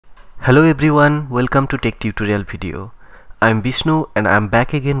Hello everyone, welcome to Tech Tutorial video. I'm Vishnu and I'm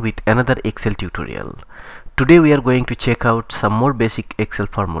back again with another Excel tutorial. Today we are going to check out some more basic Excel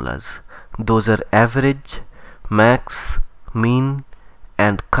formulas. Those are average, max, mean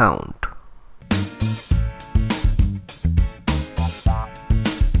and count.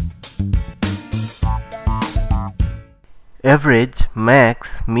 Average,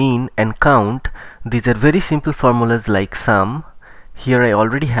 max, mean and count, these are very simple formulas like sum. Here I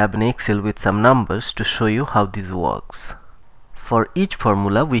already have an Excel with some numbers to show you how this works. For each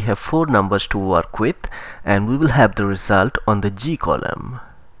formula we have 4 numbers to work with and we will have the result on the G column.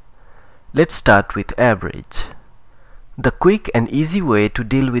 Let's start with average. The quick and easy way to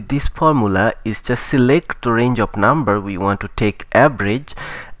deal with this formula is just select the range of number we want to take average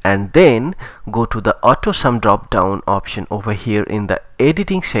and then go to the auto sum drop down option over here in the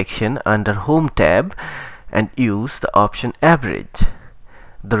editing section under home tab and use the option average.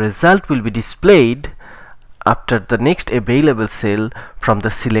 The result will be displayed after the next available cell from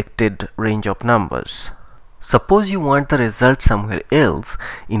the selected range of numbers. Suppose you want the result somewhere else.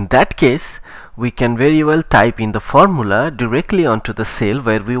 In that case, we can very well type in the formula directly onto the cell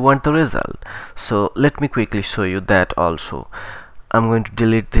where we want the result. So let me quickly show you that also. I'm going to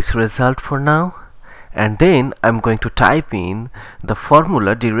delete this result for now and then I'm going to type in the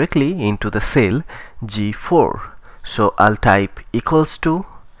formula directly into the cell G4. So I'll type equals to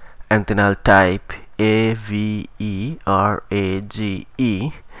and then I'll type AVERAGE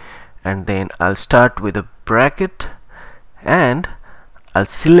and then I'll start with a bracket and I'll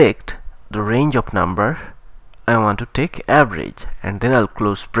select the range of number I want to take average and then I'll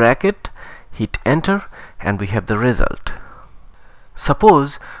close bracket, hit enter and we have the result.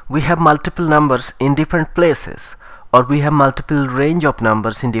 Suppose we have multiple numbers in different places or we have multiple range of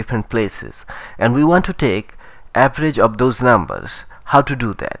numbers in different places and we want to take average of those numbers. How to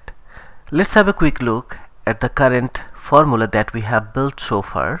do that? Let's have a quick look at the current formula that we have built so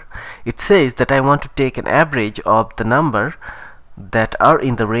far. It says that I want to take an average of the number that are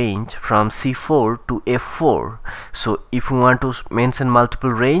in the range from C4 to F4. So if we want to mention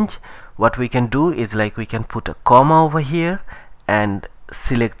multiple range, what we can do is like we can put a comma over here and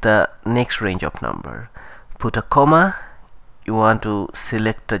select the next range of number. Put a comma, you want to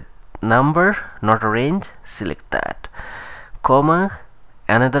select a number, not a range, select that. Comma,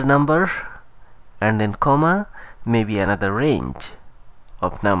 another number, and then comma, maybe another range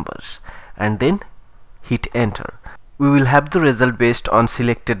of numbers, and then hit enter. We will have the result based on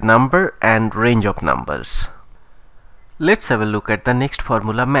selected number and range of numbers. Let's have a look at the next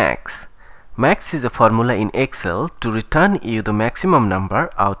formula, max. Max is a formula in Excel to return you the maximum number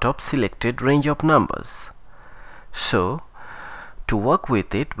out of selected range of numbers. So to work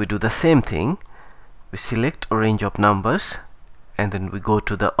with it, we do the same thing. We select a range of numbers and then we go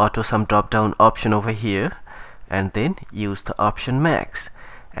to the auto sum drop down option over here and then use the option max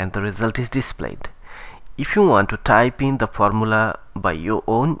and the result is displayed. If you want to type in the formula by your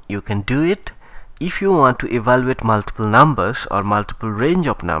own, you can do it. If you want to evaluate multiple numbers or multiple range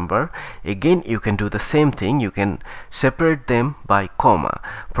of number, again you can do the same thing. You can separate them by comma.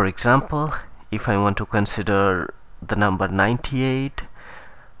 For example, if I want to consider the number 98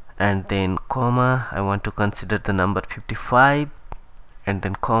 and then comma, I want to consider the number 55 and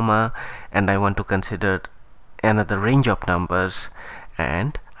then comma, and I want to consider another range of numbers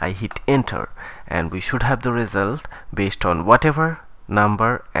and I hit enter and we should have the result based on whatever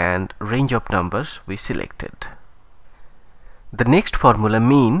number and range of numbers we selected. The next formula,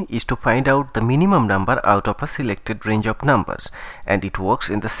 mean, is to find out the minimum number out of a selected range of numbers and it works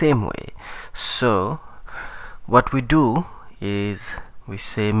in the same way. So what we do is we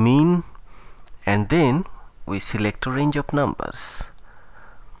say mean and then we select a range of numbers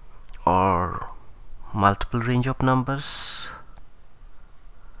or multiple range of numbers,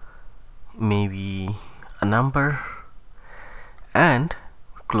 maybe a number, and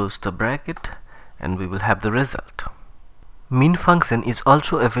close the bracket and we will have the result. Mean function is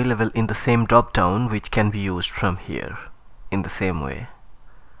also available in the same drop down which can be used from here in the same way.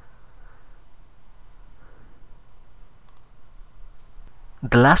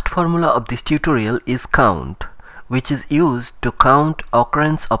 The last formula of this tutorial is count, which is used to count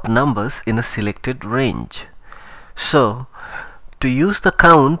occurrence of numbers in a selected range. So to use the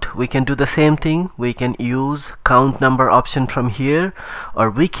count, we can do the same thing. We can use count number option from here or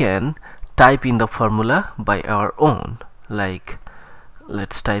we can type in the formula by our own. Like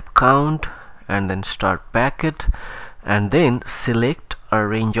let's type count and then start bracket and then select a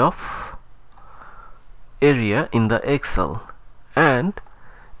range of area in the Excel and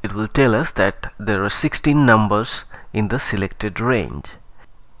it will tell us that there are 16 numbers in the selected range.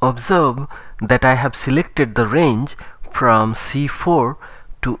 Observe that I have selected the range from C4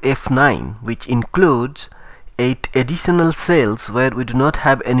 to F9, which includes 8 additional cells where we do not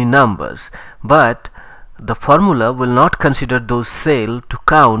have any numbers, but the formula will not consider those cells to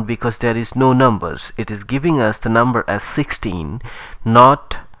count because there is no numbers. It is giving us the number as 16,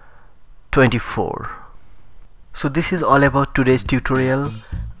 not 24. So this is all about today's tutorial.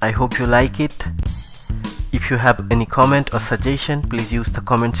 I hope you like it. If you have any comment or suggestion, please use the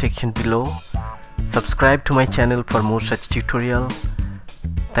comment section below. Subscribe to my channel for more such tutorial.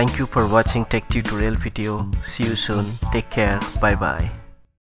 Thank you for watching Tech Tutorial video. See you soon. Take care. Bye bye.